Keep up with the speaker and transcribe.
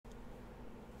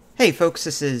Hey folks,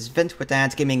 this is Vint with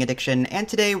Dad's Gaming Addiction, and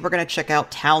today we're going to check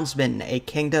out Townsmen, A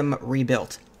Kingdom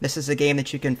Rebuilt. This is a game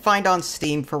that you can find on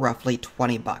Steam for roughly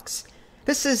 20 bucks.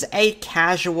 This is a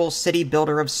casual city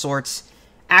builder of sorts,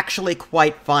 actually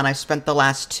quite fun. I spent the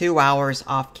last 2 hours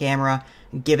off camera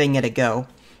giving it a go.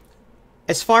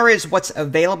 As far as what's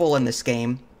available in this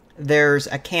game, there's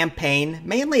a campaign.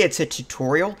 Mainly it's a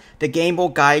tutorial. The game will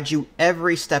guide you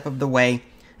every step of the way,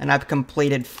 and I've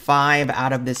completed 5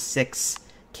 out of the 6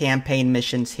 campaign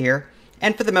missions here.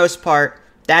 And for the most part,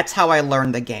 that's how I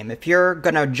learned the game. If you're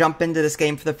gonna jump into this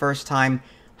game for the first time,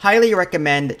 highly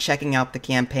recommend checking out the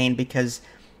campaign, because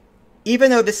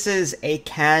even though this is a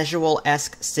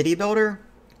casual-esque city builder,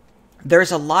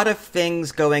 there's a lot of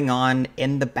things going on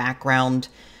in the background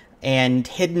and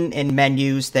hidden in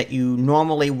menus that you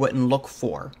normally wouldn't look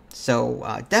for.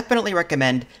 So definitely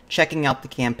recommend checking out the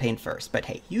campaign first. But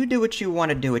hey, you do what you want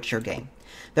to do, it's your game.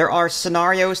 There are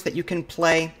scenarios that you can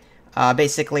play.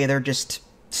 Basically, they're just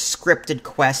scripted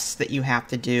quests that you have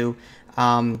to do.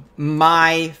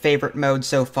 My favorite mode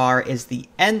so far is the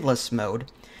endless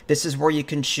mode. This is where you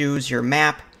can choose your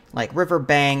map, like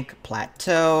riverbank,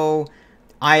 plateau,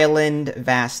 island,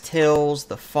 vast hills,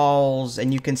 the falls,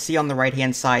 and you can see on the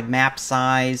right-hand side map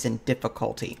size and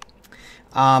difficulty.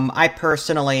 I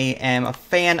personally am a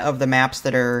fan of the maps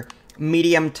that are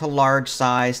medium to large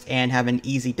sized and have an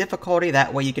easy difficulty.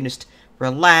 That way you can just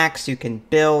relax, you can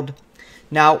build.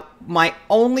 Now, my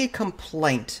only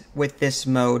complaint with this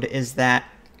mode is that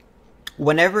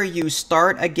whenever you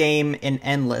start a game in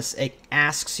Endless, it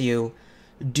asks you,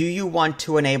 do you want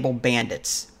to enable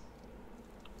bandits?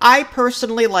 I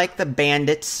personally like the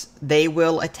bandits. They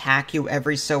will attack you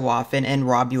every so often and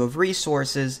rob you of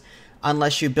resources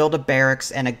unless you build a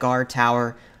barracks and a guard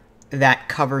tower that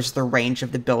covers the range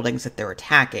of the buildings that they're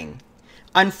attacking.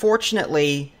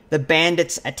 Unfortunately, the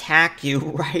bandits attack you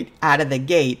right out of the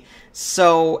gate.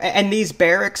 So, and these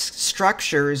barracks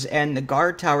structures and the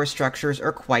guard tower structures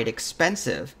are quite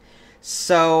expensive.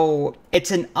 So,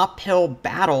 it's an uphill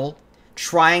battle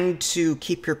trying to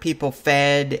keep your people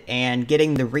fed and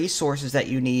getting the resources that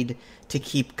you need to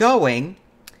keep going,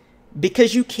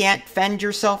 because you can't fend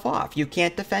yourself off. You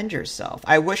can't defend yourself.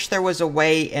 I wish there was a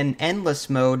way in Endless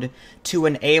mode to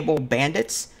enable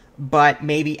bandits, but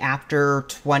maybe after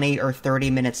 20 or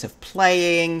 30 minutes of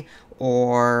playing,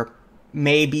 or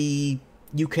maybe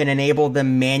you can enable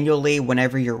them manually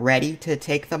whenever you're ready to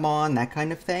take them on, that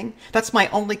kind of thing. That's my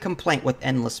only complaint with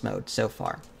Endless mode so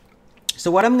far.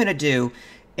 So what I'm going to do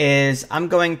is I'm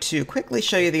going to quickly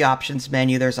show you the options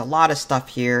menu. There's a lot of stuff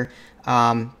here.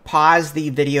 Pause the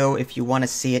video if you want to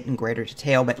see it in greater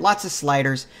detail, but lots of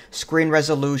sliders, screen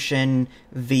resolution,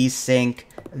 VSync,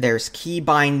 there's key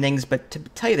bindings, but to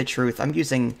tell you the truth, I'm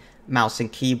using mouse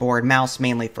and keyboard, mouse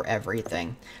mainly for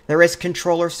everything. There is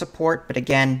controller support, but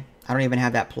again, I don't even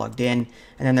have that plugged in,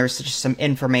 and then there's just some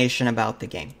information about the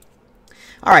game.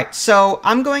 Alright, so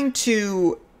I'm going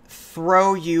to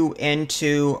throw you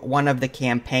into one of the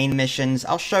campaign missions.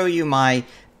 I'll show you my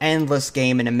Endless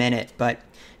game in a minute, but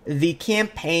the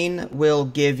campaign will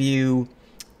give you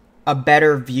a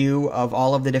better view of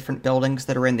all of the different buildings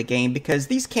that are in the game, because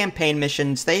these campaign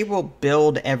missions, they will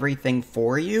build everything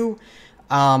for you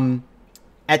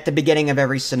at the beginning of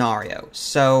every scenario.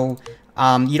 So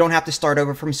you don't have to start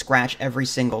over from scratch every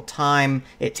single time.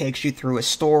 It takes you through a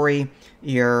story.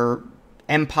 Your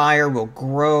empire will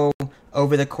grow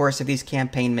over the course of these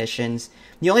campaign missions.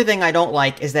 The only thing I don't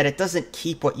like is that it doesn't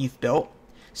keep what you've built.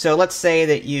 So let's say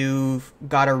that you've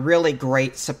got a really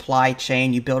great supply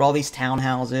chain, you build all these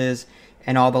townhouses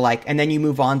and all the like, and then you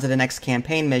move on to the next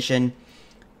campaign mission.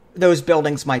 Those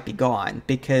buildings might be gone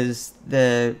because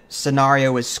the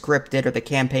scenario is scripted, or the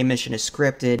campaign mission is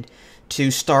scripted to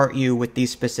start you with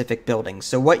these specific buildings.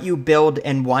 So what you build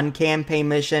in one campaign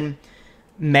mission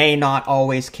may not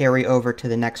always carry over to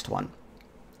the next one.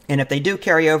 And if they do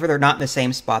carry over, they're not in the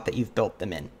same spot that you've built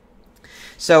them in.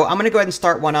 So I'm going to go ahead and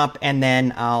start one up, and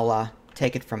then I'll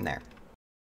take it from there.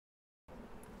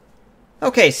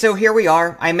 Okay, so here we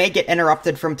are. I may get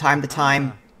interrupted from time to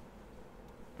time.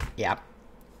 Yeah.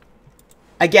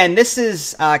 Again, this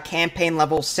is campaign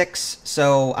level 6,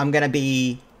 so I'm going to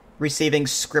be receiving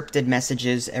scripted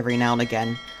messages every now and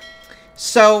again.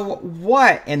 So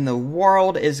what in the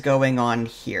world is going on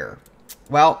here?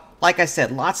 Well, like I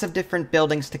said, lots of different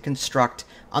buildings to construct.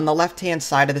 On the left-hand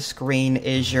side of the screen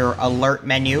is your alert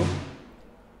menu.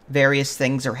 Various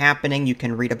things are happening. You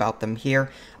can read about them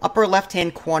here. Upper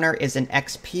left-hand corner is an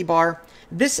XP bar.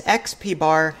 This XP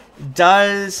bar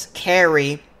does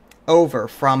carry over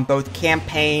from both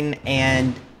campaign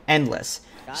and endless.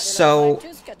 So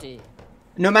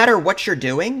no matter what you're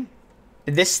doing,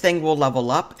 this thing will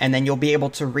level up, and then you'll be able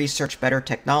to research better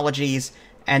technologies,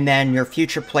 and then your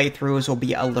future playthroughs will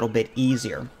be a little bit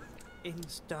easier. In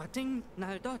starting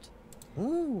now dot.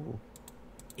 Ooh.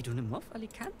 Idunimov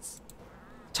alikans.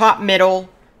 Top middle,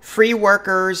 free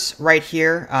workers right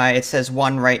here. It says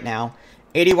 1 right now.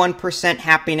 81%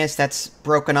 happiness, that's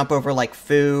broken up over like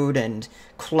food and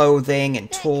clothing and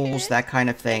tools, that kind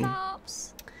of thing.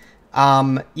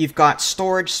 You've got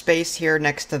storage space here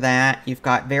next to that. You've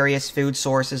got various food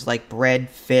sources like bread,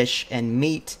 fish, and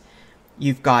meat.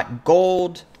 You've got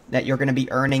gold that you're going to be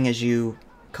earning as you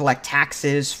collect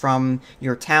taxes from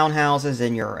your townhouses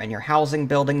and your housing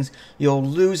buildings. You'll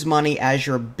lose money as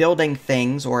you're building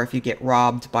things or if you get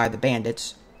robbed by the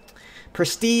bandits.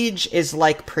 Prestige is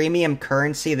like premium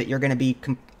currency that you're going to be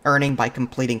earning by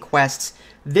completing quests.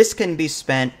 This can be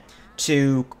spent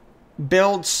to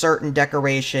build certain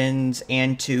decorations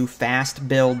and to fast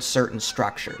build certain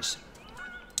structures.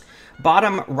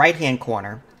 Bottom right-hand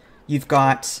corner, you've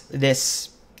got this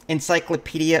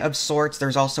encyclopedia of sorts.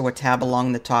 There's also a tab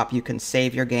along the top. You can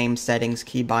save your game settings,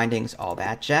 key bindings, all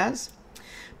that jazz.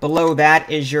 Below that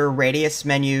is your radius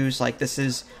menus. Like, this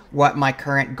is what my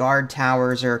current guard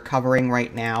towers are covering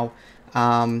right now.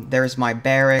 There's my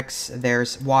barracks.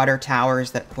 There's water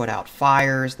towers that put out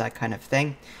fires, that kind of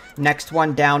thing. Next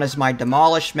one down is my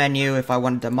demolish menu. If I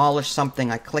want to demolish something,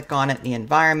 I click on it in the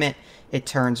environment. It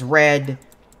turns red.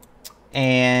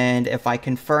 And if I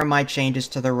confirm my changes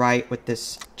to the right with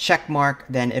this check mark,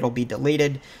 then it'll be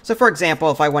deleted. So for example,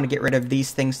 if I want to get rid of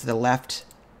these things to the left,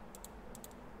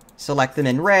 select them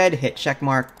in red, hit check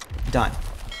mark, done.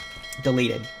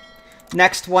 Deleted.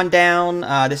 Next one down,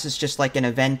 this is just like an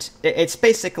event. It's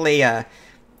basically a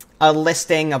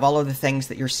listing of all of the things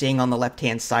that you're seeing on the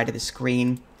left-hand side of the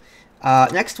screen.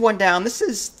 Next one down, this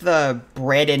is the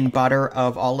bread and butter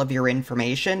of all of your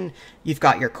information. You've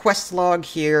got your quest log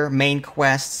here, main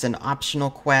quests and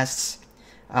optional quests.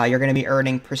 You're going to be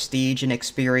earning prestige and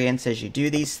experience as you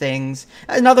do these things.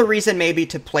 Another reason maybe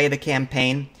to play the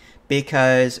campaign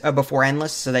because before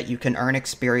endless, so that you can earn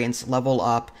experience, level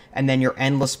up, and then your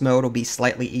endless mode will be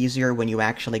slightly easier when you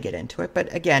actually get into it.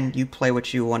 But again, you play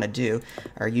what you want to do,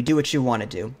 or you do what you want to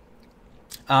do.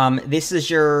 This is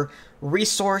your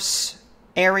resource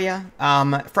area.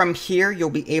 From here, you'll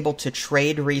be able to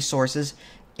trade resources.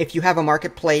 If you have a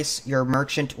marketplace, your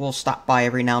merchant will stop by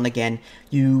every now and again.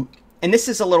 And this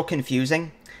is a little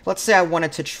confusing. Let's say I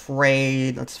wanted to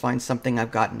trade, let's find something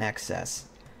I've got in excess.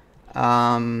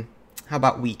 How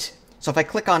about wheat? So if I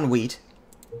click on wheat,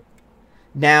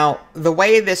 now the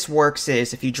way this works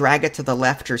is if you drag it to the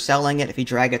left, you're selling it. If you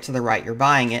drag it to the right, you're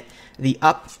buying it. The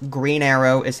up green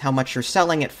arrow is how much you're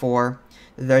selling it for.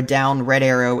 The down red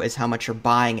arrow is how much you're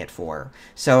buying it for.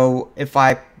 So if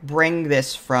I bring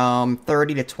this from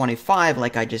 30 to 25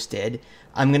 like I just did,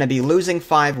 I'm going to be losing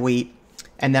 5 wheat,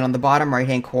 and then on the bottom right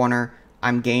hand corner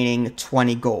I'm gaining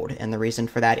 20 gold. And the reason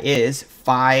for that is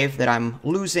 5 that I'm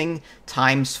losing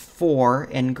times 4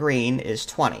 in green is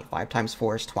 20. 5 times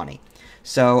 4 is 20.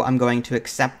 So I'm going to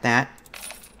accept that.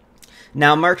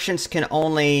 Now merchants can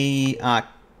only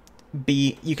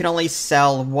you can only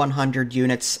sell 100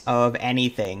 units of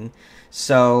anything,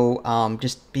 so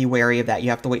just be wary of that.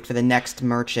 You have to wait for the next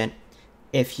merchant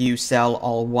if you sell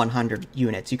all 100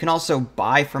 units. You can also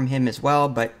buy from him as well,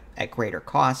 but at greater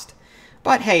cost.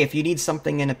 But hey, if you need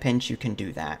something in a pinch, you can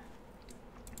do that.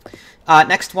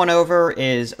 Next one over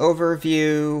is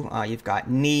overview. You've got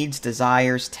needs,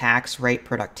 desires, tax rate,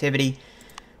 productivity.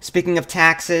 Speaking of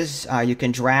taxes, you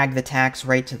can drag the tax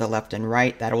rate to the left and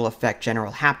right. That will affect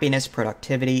general happiness,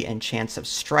 productivity, and chance of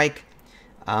strike.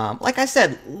 Like I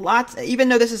said, even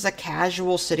though this is a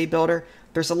casual city builder,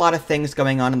 there's a lot of things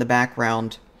going on in the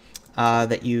background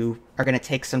that you are going to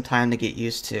take some time to get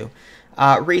used to.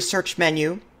 Research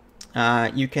menu.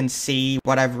 You can see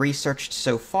what I've researched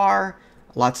so far.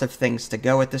 Lots of things to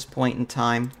go at this point in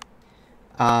time.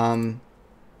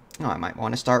 I might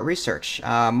want to start research.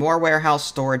 More warehouse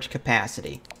storage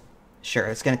capacity. Sure,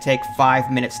 it's going to take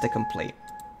 5 minutes to complete.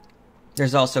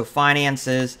 There's also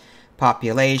finances,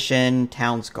 population,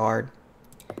 towns guard.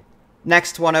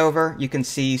 Next one over, you can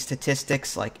see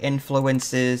statistics like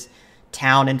influences,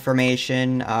 town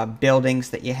information,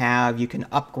 buildings that you have. You can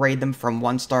upgrade them from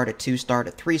 1 star to 2 star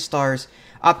to 3 stars.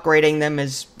 Upgrading them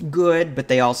is good, but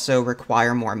they also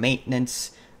require more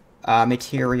maintenance,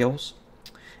 materials.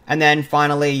 And then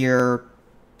finally your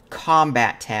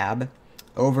combat tab,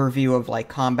 overview of like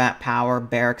combat power,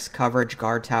 barracks coverage,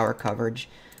 guard tower coverage,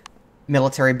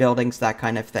 military buildings, that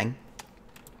kind of thing.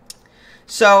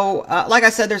 So, like I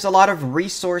said, there's a lot of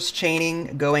resource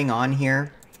chaining going on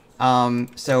here.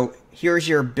 So here's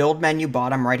your build menu,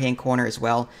 bottom right-hand corner as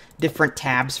well. Different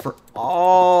tabs for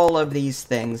all of these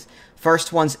things.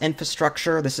 First one's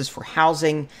infrastructure. This is for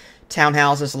housing,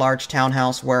 townhouses, large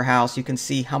townhouse, warehouse. You can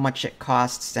see how much it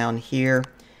costs down here.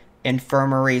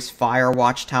 Infirmaries, fire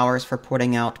watchtowers for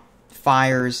putting out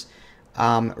fires.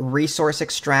 Resource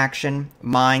extraction,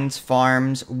 mines,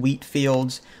 farms, wheat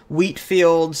fields. Wheat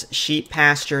fields, sheep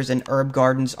pastures, and herb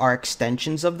gardens are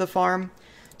extensions of the farm.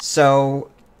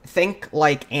 So think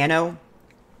like Anno,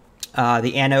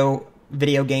 the Anno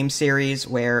video game series,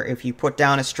 where if you put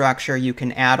down a structure, you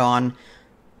can add on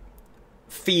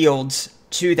fields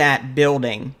to that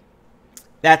building.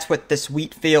 That's what this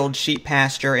wheat field, sheep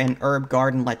pasture, and herb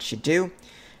garden lets you do.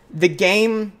 The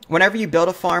game, whenever you build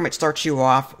a farm, it starts you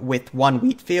off with one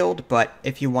wheat field, but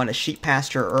if you want a sheep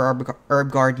pasture or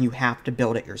herb garden, you have to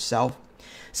build it yourself.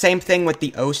 Same thing with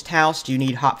the oast house. You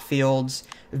need hop fields,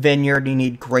 vineyard, you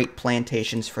need grape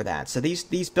plantations for that. So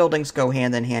these buildings go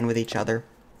hand in hand with each other.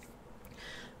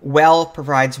 Well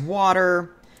provides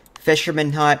water,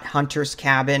 fisherman hut, hunter's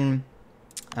cabin,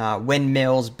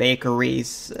 windmills,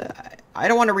 bakeries. I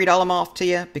don't want to read all of them off to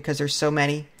you because there's so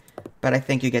many, but I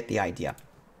think you get the idea.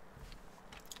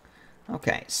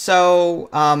 Okay, so,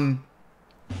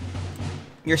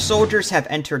 your soldiers have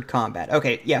entered combat.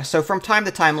 Okay, yeah, so from time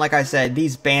to time, like I said,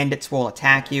 these bandits will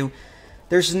attack you.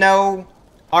 There's no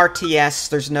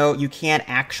RTS, you can't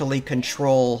actually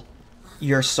control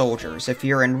your soldiers. If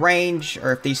you're in range,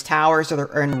 or if these towers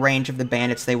are in range of the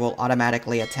bandits, they will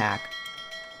automatically attack.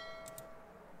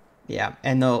 Yeah,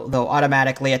 and they'll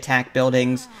automatically attack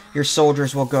buildings. Your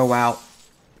soldiers will go out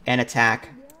and attack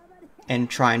and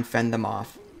try and fend them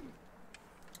off.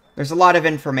 There's a lot of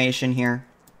information here.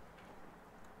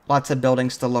 Lots of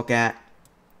buildings to look at.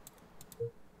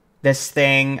 This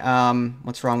thing,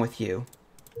 what's wrong with you?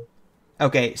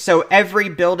 Okay, so every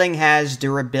building has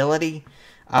durability.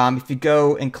 If you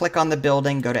go and click on the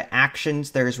building, go to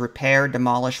actions, there's repair,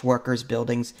 demolish, workers,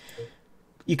 buildings.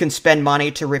 You can spend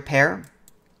money to repair.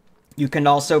 You can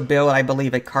also build, I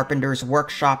believe, a carpenter's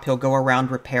workshop. He'll go around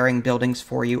repairing buildings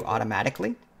for you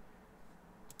automatically.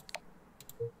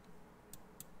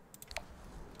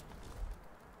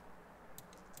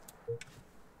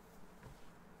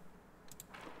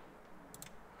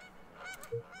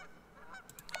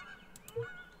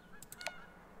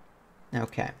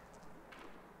 Okay.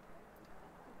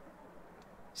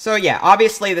 So yeah,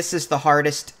 obviously this is the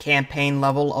hardest campaign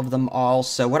level of them all,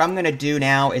 so what I'm going to do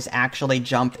now is actually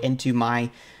jump into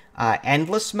my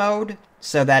endless mode,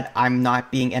 so that I'm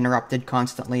not being interrupted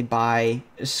constantly by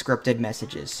scripted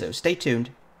messages, so stay tuned.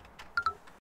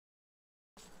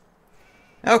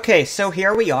 Okay, so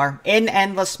here we are. In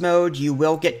endless mode, you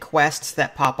will get quests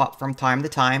that pop up from time to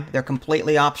time. They're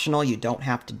completely optional, you don't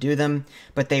have to do them,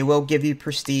 but they will give you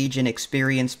prestige and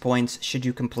experience points should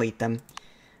you complete them.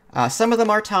 Some of them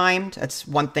are timed. That's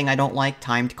one thing I don't like,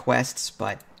 timed quests,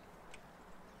 but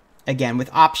again, with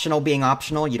optional being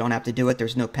optional, you don't have to do it.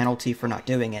 There's no penalty for not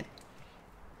doing it.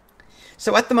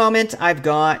 So at the moment, I've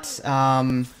got,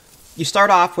 you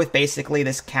start off with basically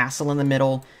this castle in the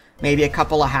middle, maybe a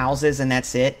couple of houses, and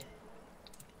that's it.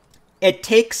 It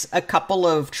takes a couple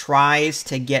of tries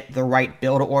to get the right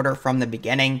build order from the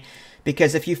beginning,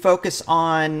 because if you focus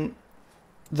on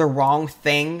the wrong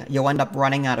thing, you'll end up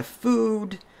running out of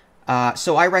food.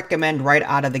 So I recommend right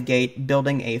out of the gate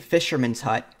building a fisherman's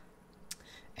hut.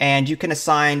 And you can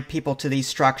assign people to these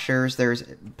structures.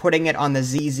 Putting it on the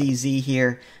ZZZ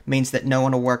here means that no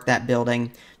one will work that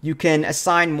building. You can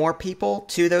assign more people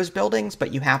to those buildings,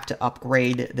 but you have to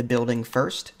upgrade the building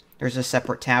first. There's a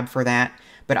separate tab for that.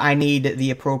 But I need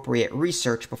the appropriate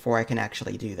research before I can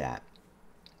actually do that.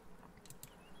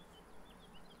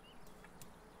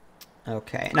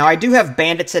 Okay, now I do have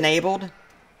bandits enabled,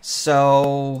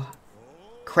 so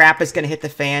crap is going to hit the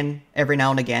fan every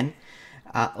now and again.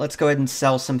 Let's go ahead and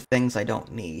sell some things I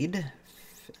don't need.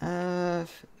 I'm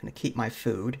going to keep my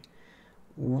food.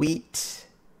 Wheat.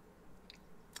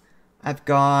 I've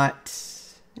got...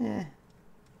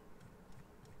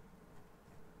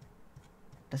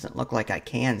 Doesn't look like I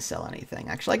can sell anything.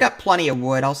 Actually, I got plenty of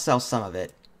wood. I'll sell some of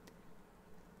it.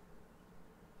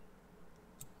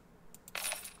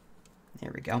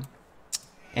 There we go.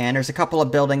 And there's a couple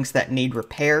of buildings that need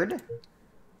repaired.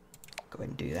 Go ahead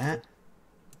and do that.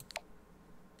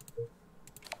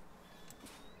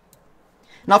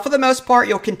 Now, for the most part,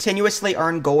 you'll continuously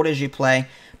earn gold as you play,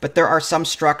 but there are some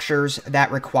structures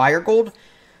that require gold.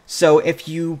 So if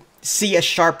you see a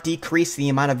sharp decrease in the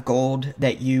amount of gold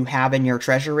that you have in your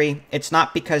treasury, it's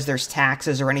not because there's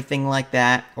taxes or anything like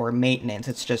that, or maintenance.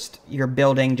 It's just your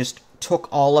building just took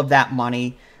all of that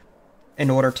money in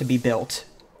order to be built.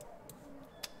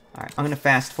 Alright, I'm going to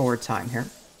fast forward time here.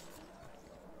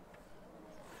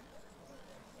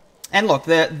 And look,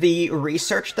 the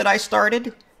research that I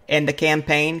started in the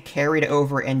campaign carried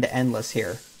over into Endless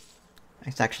here.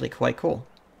 It's actually quite cool.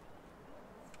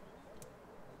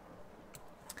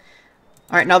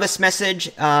 Alright, now this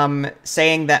message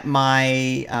saying that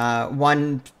my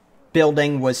one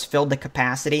building was filled to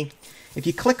capacity. If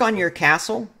you click on your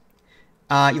castle,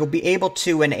 you'll be able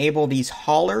to enable these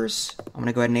haulers. I'm going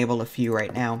to go ahead and enable a few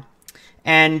right now.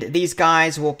 And these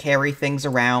guys will carry things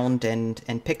around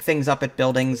and pick things up at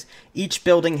buildings. Each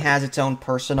building has its own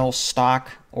personal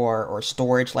stock or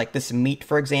storage. Like this meat,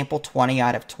 for example, 20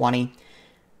 out of 20.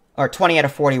 Or 20 out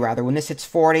of 40, rather. When this hits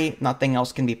 40, nothing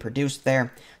else can be produced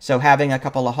there. So having a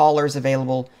couple of haulers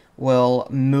available will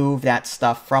move that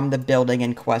stuff from the building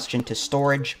in question to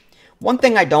storage. One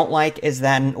thing I don't like is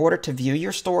that in order to view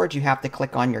your storage, you have to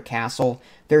click on your castle.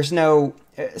 There's no...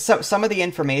 some of the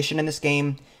information in this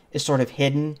game is sort of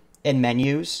hidden in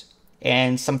menus,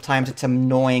 and sometimes it's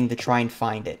annoying to try and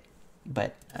find it.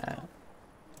 But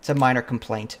it's a minor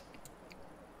complaint.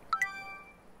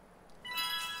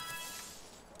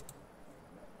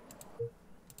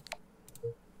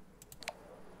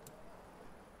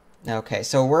 Okay,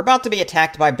 so we're about to be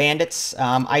attacked by bandits.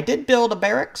 I did build a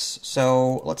barracks,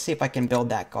 so let's see if I can build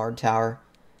that guard tower.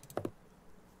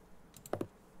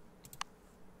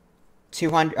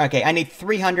 200. Okay, I need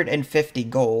 350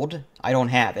 gold. I don't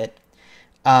have it.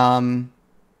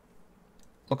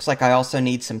 Looks like I also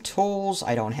need some tools.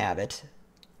 I don't have it.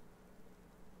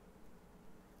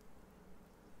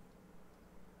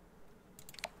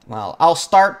 Well, I'll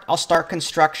start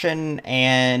construction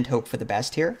and hope for the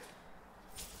best here.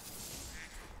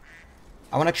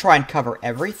 I want to try and cover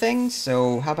everything,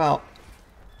 so how about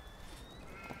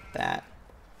that?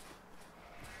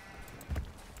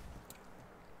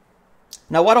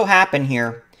 Now what'll happen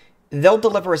here, they'll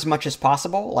deliver as much as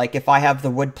possible. Like if I have the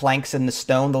wood planks and the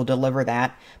stone, they'll deliver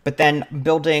that. But then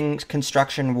building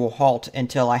construction will halt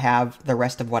until I have the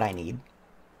rest of what I need.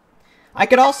 I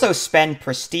could also spend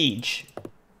prestige.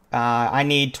 I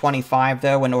need 25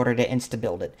 though in order to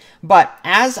insta-build it. But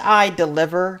as I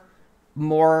deliver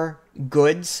more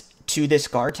goods to this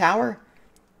guard tower,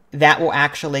 that will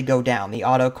actually go down. The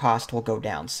auto cost will go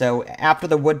down. So after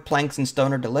the wood planks and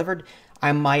stone are delivered,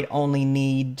 I might only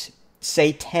need,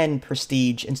 say, 10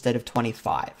 prestige instead of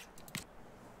 25.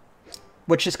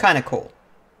 Which is kind of cool.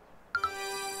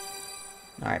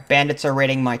 Alright, bandits are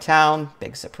raiding my town.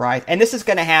 Big surprise. And this is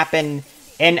going to happen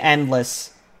in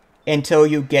Endless until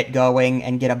you get going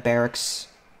and get a barracks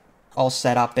all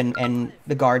set up and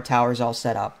the guard towers all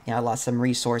set up. Yeah, I lost some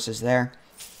resources there.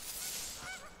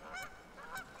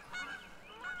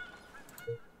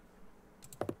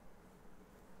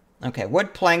 Okay,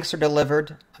 wood planks are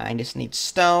delivered. I just need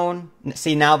stone.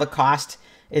 See, now the cost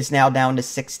is now down to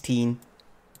 16.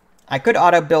 I could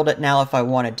auto-build it now if I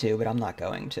wanted to, but I'm not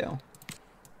going to.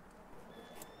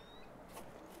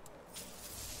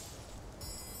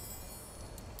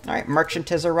 Alright, merchant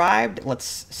has arrived.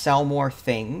 Let's sell more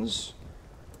things.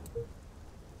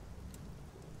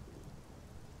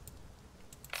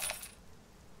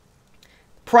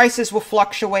 Prices will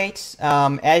fluctuate.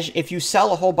 If you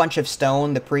sell a whole bunch of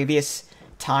stone the previous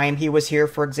time he was here,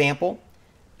 for example,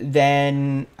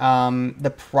 then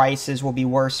the prices will be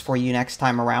worse for you next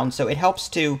time around. So it helps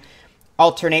to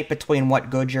alternate between what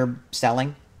goods you're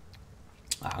selling.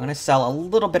 I'm going to sell a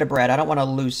little bit of bread. I don't want to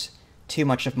lose too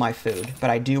much of my food, but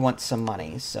I do want some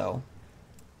money, so...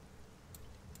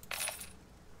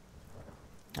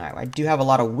 Alright, I do have a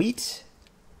lot of wheat.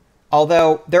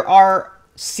 Although, there are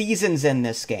seasons in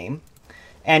this game,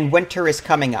 and winter is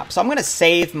coming up. So I'm going to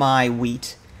save my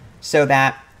wheat so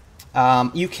that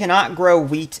you cannot grow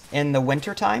wheat in the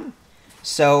wintertime.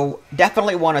 So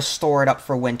definitely want to store it up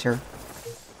for winter.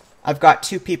 I've got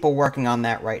 2 people working on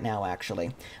that right now,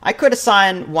 actually. I could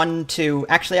assign one to...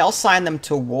 Actually, I'll assign them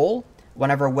to wool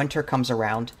whenever winter comes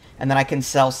around, and then I can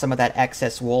sell some of that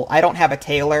excess wool. I don't have a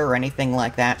tailor or anything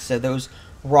like that, so those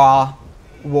raw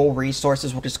wool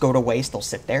resources will just go to waste. They'll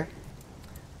sit there.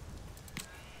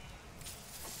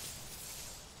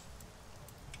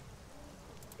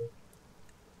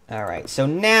 Alright, so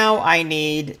now I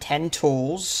need 10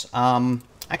 tools.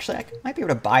 Actually, I might be able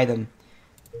to buy them.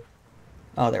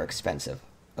 Oh, they're expensive.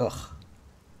 Ugh.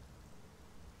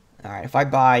 Alright, if I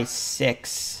buy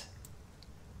 6...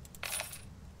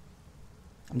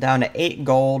 I'm down to 8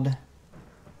 gold.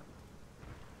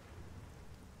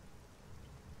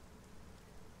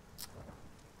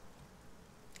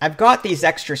 I've got these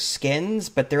extra skins,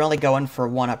 but they're only going for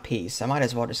 1 apiece. I might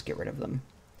as well just get rid of them.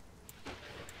 I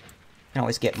can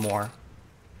always get more.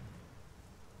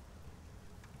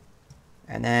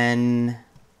 And then,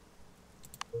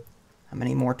 how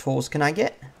many more tools can I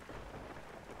get?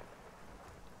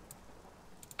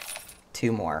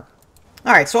 2 more.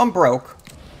 Alright, so I'm broke.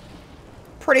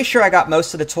 Pretty sure I got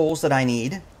most of the tools that I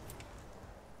need.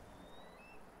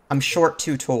 I'm short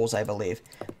 2 tools, I believe.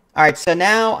 Alright, so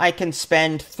now I can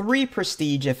spend 3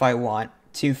 prestige if I want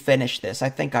to finish this. I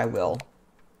think I will.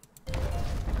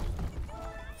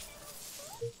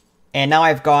 And now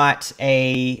I've got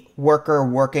a worker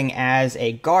working as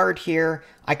a guard here.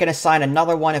 I can assign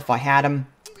another one if I had him.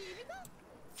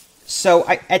 So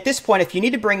at this point, if you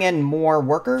need to bring in more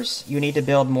workers, you need to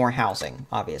build more housing,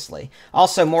 obviously.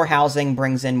 Also, more housing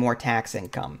brings in more tax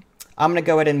income. I'm going to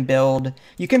go ahead and build...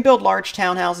 You can build large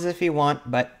townhouses if you want,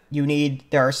 but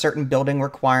there are certain building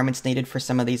requirements needed for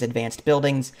some of these advanced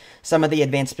buildings. Some of the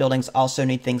advanced buildings also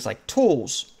need things like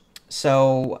tools.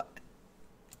 So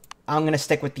I'm going to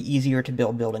stick with the easier to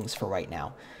build buildings for right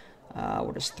now.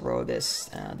 We'll just throw this.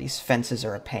 These fences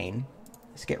are a pain.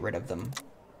 Let's get rid of them.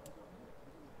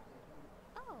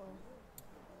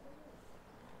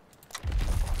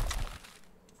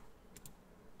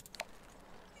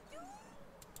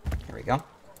 There we go.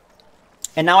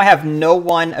 And now I have no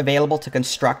one available to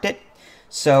construct it.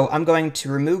 So I'm going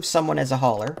to remove someone as a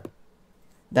hauler.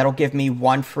 That'll give me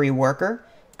 1 free worker.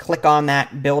 Click on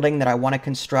that building that I want to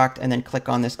construct, and then click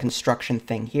on this construction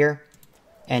thing here.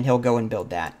 And he'll go and build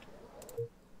that.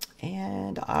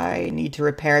 And I need to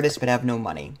repair this, but have no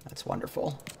money. That's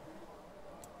wonderful.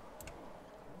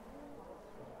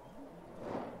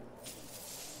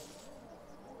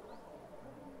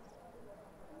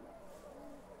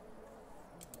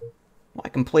 Well, I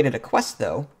completed a quest,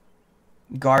 though.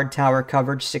 Guard tower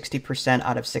coverage, 60%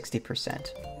 out of 60%.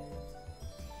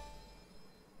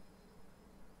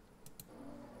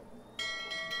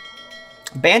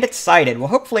 Bandit sighted. Well,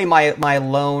 hopefully my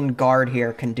lone guard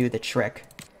here can do the trick.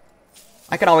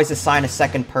 I can always assign a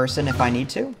second person if I need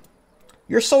to.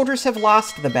 Your soldiers have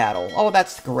lost the battle. Oh,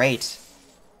 that's great.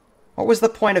 What was the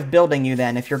point of building you,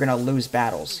 then, if you're going to lose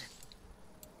battles?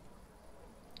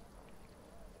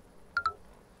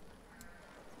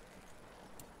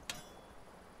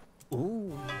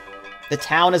 Ooh. The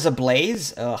town is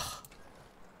ablaze? Ugh.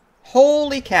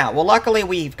 Holy cow. Well, luckily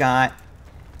we've got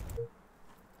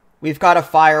a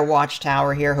fire watch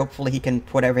tower here. Hopefully he can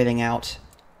put everything out.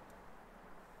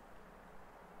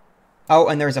 Oh,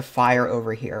 and there's a fire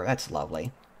over here. That's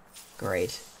lovely.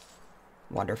 Great.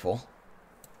 Wonderful.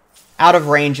 Out of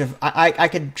range of... I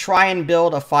could try and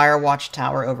build a fire watch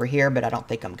tower over here, but I don't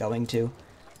think I'm going to.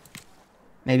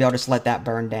 Maybe I'll just let that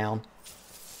burn down.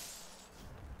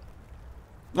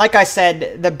 Like I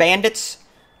said, the bandits,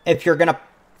 if you're gonna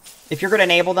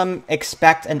enable them,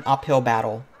 expect an uphill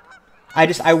battle.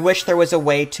 I wish there was a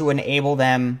way to enable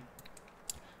them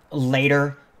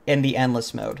later in the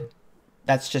endless mode.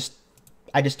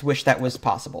 I just wish that was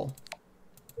possible.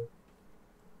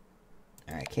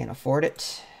 Alright, can't afford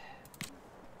it.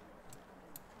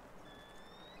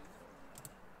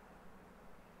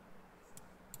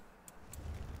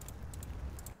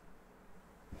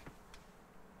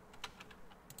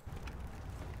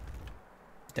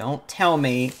 Don't tell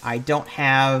me I don't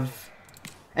have...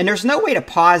 And there's no way to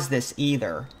pause this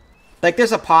either. Like,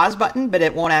 there's a pause button, but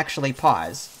it won't actually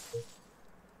pause.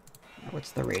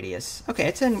 What's the radius? Okay,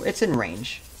 it's in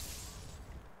range.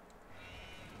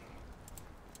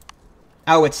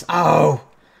 Oh, oh!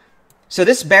 So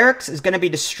this barracks is going to be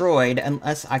destroyed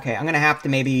unless... Okay, I'm going to have to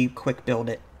maybe quick build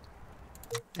it.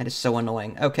 That is so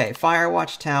annoying. Okay, fire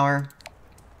watch tower.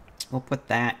 We'll put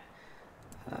that.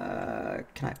 Can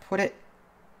I put it?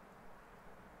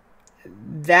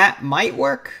 That might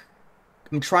work.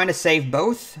 I'm trying to save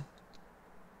both.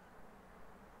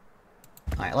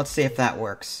 Alright, let's see if that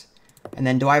works. And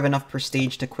then do I have enough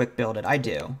prestige to quick build it? I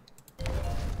do.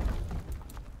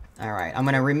 Alright, I'm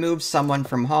going to remove someone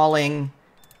from hauling.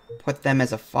 Put them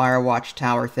as a fire watch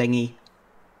tower thingy.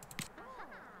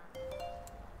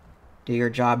 Do your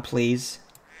job, please.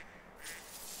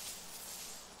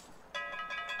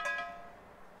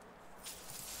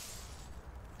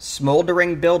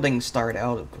 Smoldering building start.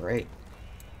 Oh, great.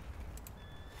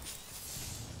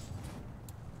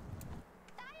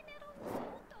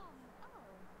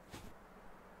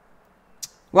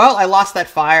 Well, I lost that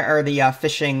fire, or the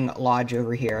fishing lodge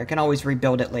over here. I can always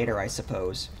rebuild it later, I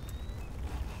suppose.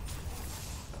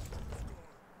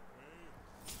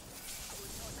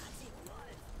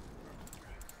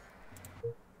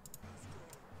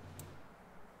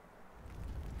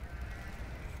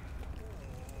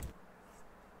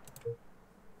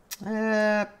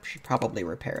 Should probably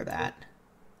repair that.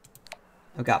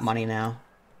 I've got money now.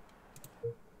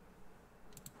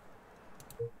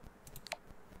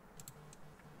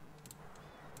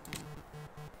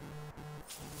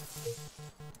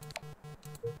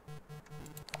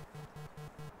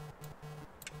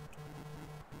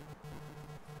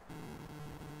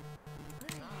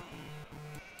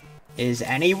 Is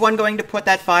anyone going to put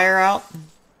that fire out?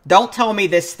 Don't tell me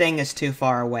this thing is too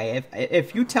far away.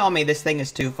 If you tell me this thing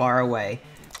is too far away,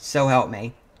 so help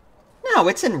me. No,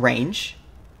 it's in range.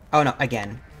 Oh, no,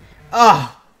 again.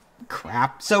 Oh,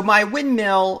 crap. So my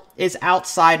windmill is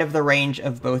outside of the range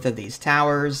of both of these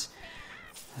towers.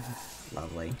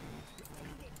 Lovely.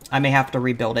 I may have to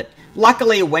rebuild it.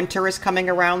 Luckily, winter is coming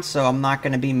around, so I'm not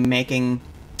going to be making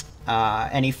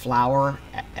any flour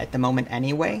at the moment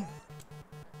anyway.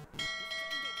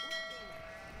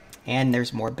 And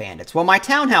there's more bandits. Well, my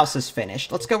townhouse is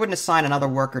finished. Let's go ahead and assign another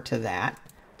worker to that,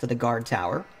 to the guard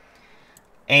tower.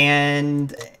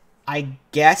 And I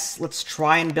guess let's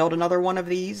try and build another one of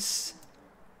these.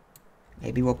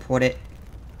 Maybe we'll put it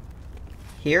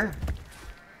here.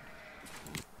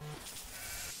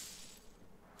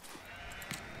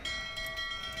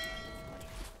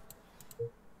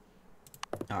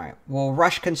 Alright, we'll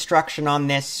rush construction on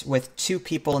this with 2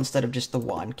 people instead of just the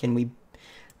 1. Can we...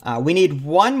 we need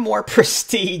 1 more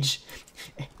prestige.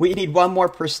 We need 1 more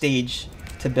prestige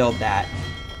to build that.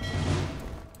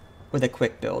 With a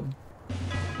quick build.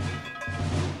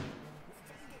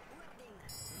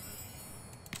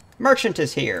 Merchant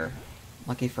is here.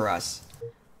 Lucky for us.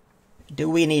 Do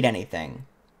we need anything?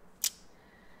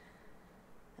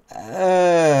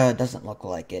 Doesn't look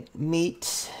like it.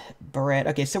 Meat, bread.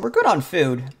 Okay, so we're good on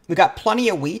food. We got plenty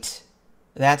of wheat.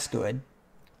 That's good.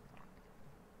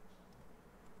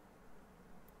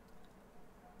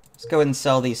 Let's go ahead and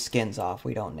sell these skins off.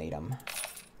 We don't need them.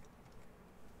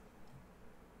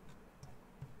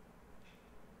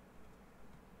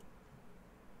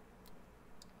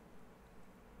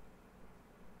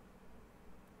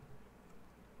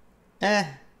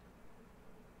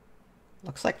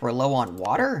 Looks like we're low on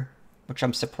water, which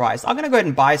I'm surprised. I'm going to go ahead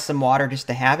and buy some water just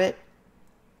to have it.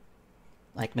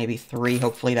 Like maybe 3.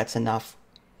 Hopefully that's enough.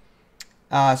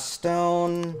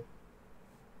 Stone.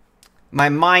 My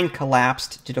mine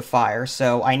collapsed due to fire,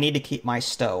 so I need to keep my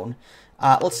stone.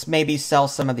 Let's maybe sell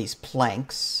some of these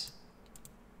planks.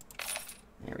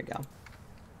 There we go.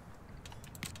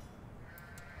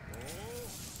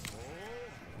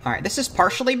 Alright, this is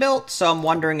partially built, so I'm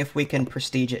wondering if we can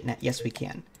prestige it. Yes, we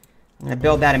can. I'm going to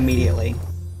build that immediately.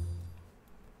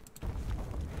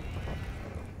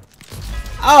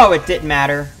 Oh, it didn't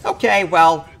matter. Okay,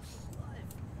 well...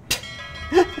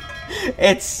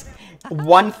 It's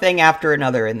one thing after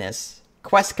another in this.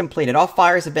 Quest completed. All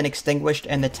fires have been extinguished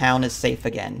and the town is safe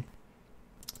again.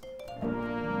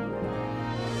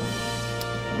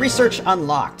 Research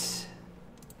unlocked.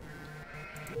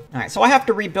 Alright, so I have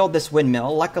to rebuild this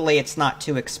windmill. Luckily, it's not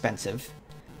too expensive.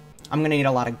 I'm going to need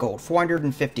a lot of gold.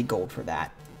 450 gold for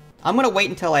that. I'm going to wait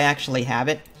until I actually have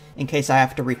it, in case I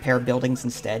have to repair buildings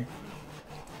instead.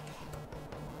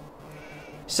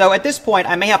 So at this point,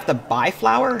 I may have to buy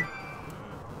flour.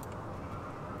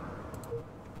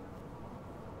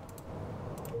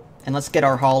 And let's get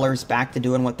our haulers back to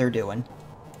doing what they're doing.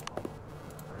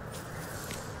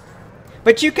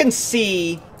 But you can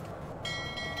see...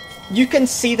 You can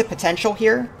see the potential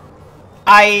here.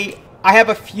 I have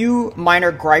a few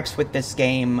minor gripes with this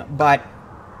game, but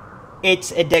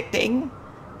it's addicting,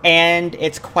 and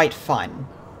it's quite fun.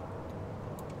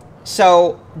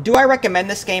 So, do I recommend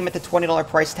this game at the $20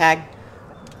 price tag?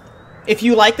 If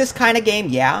you like this kind of game,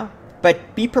 yeah,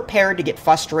 but be prepared to get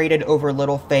frustrated over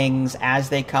little things as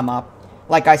they come up.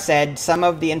 Like I said, some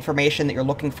of the information that you're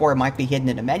looking for might be hidden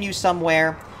in a menu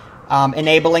somewhere.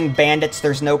 Enabling bandits,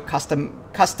 there's no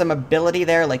custom ability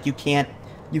there. Like you can't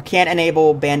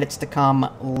enable bandits to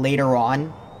come later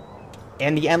on.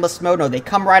 And the endless mode, no, they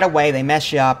come right away, they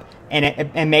mess you up, and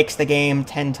it makes the game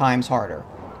 10 times harder.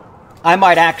 I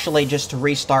might actually just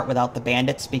restart without the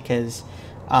bandits because,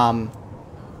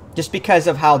 just because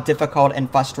of how difficult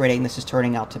and frustrating this is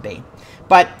turning out to be.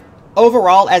 But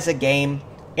overall, as a game,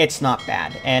 it's not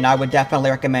bad, and I would definitely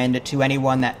recommend it to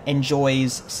anyone that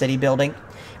enjoys city building.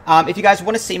 If you guys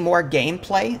want to see more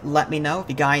gameplay, let me know. If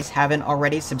you guys haven't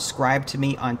already, subscribe to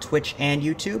me on Twitch and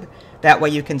YouTube. That way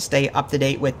you can stay up to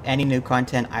date with any new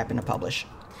content I'm going to publish.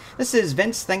 This is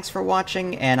Vince, thanks for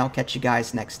watching, and I'll catch you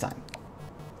guys next time.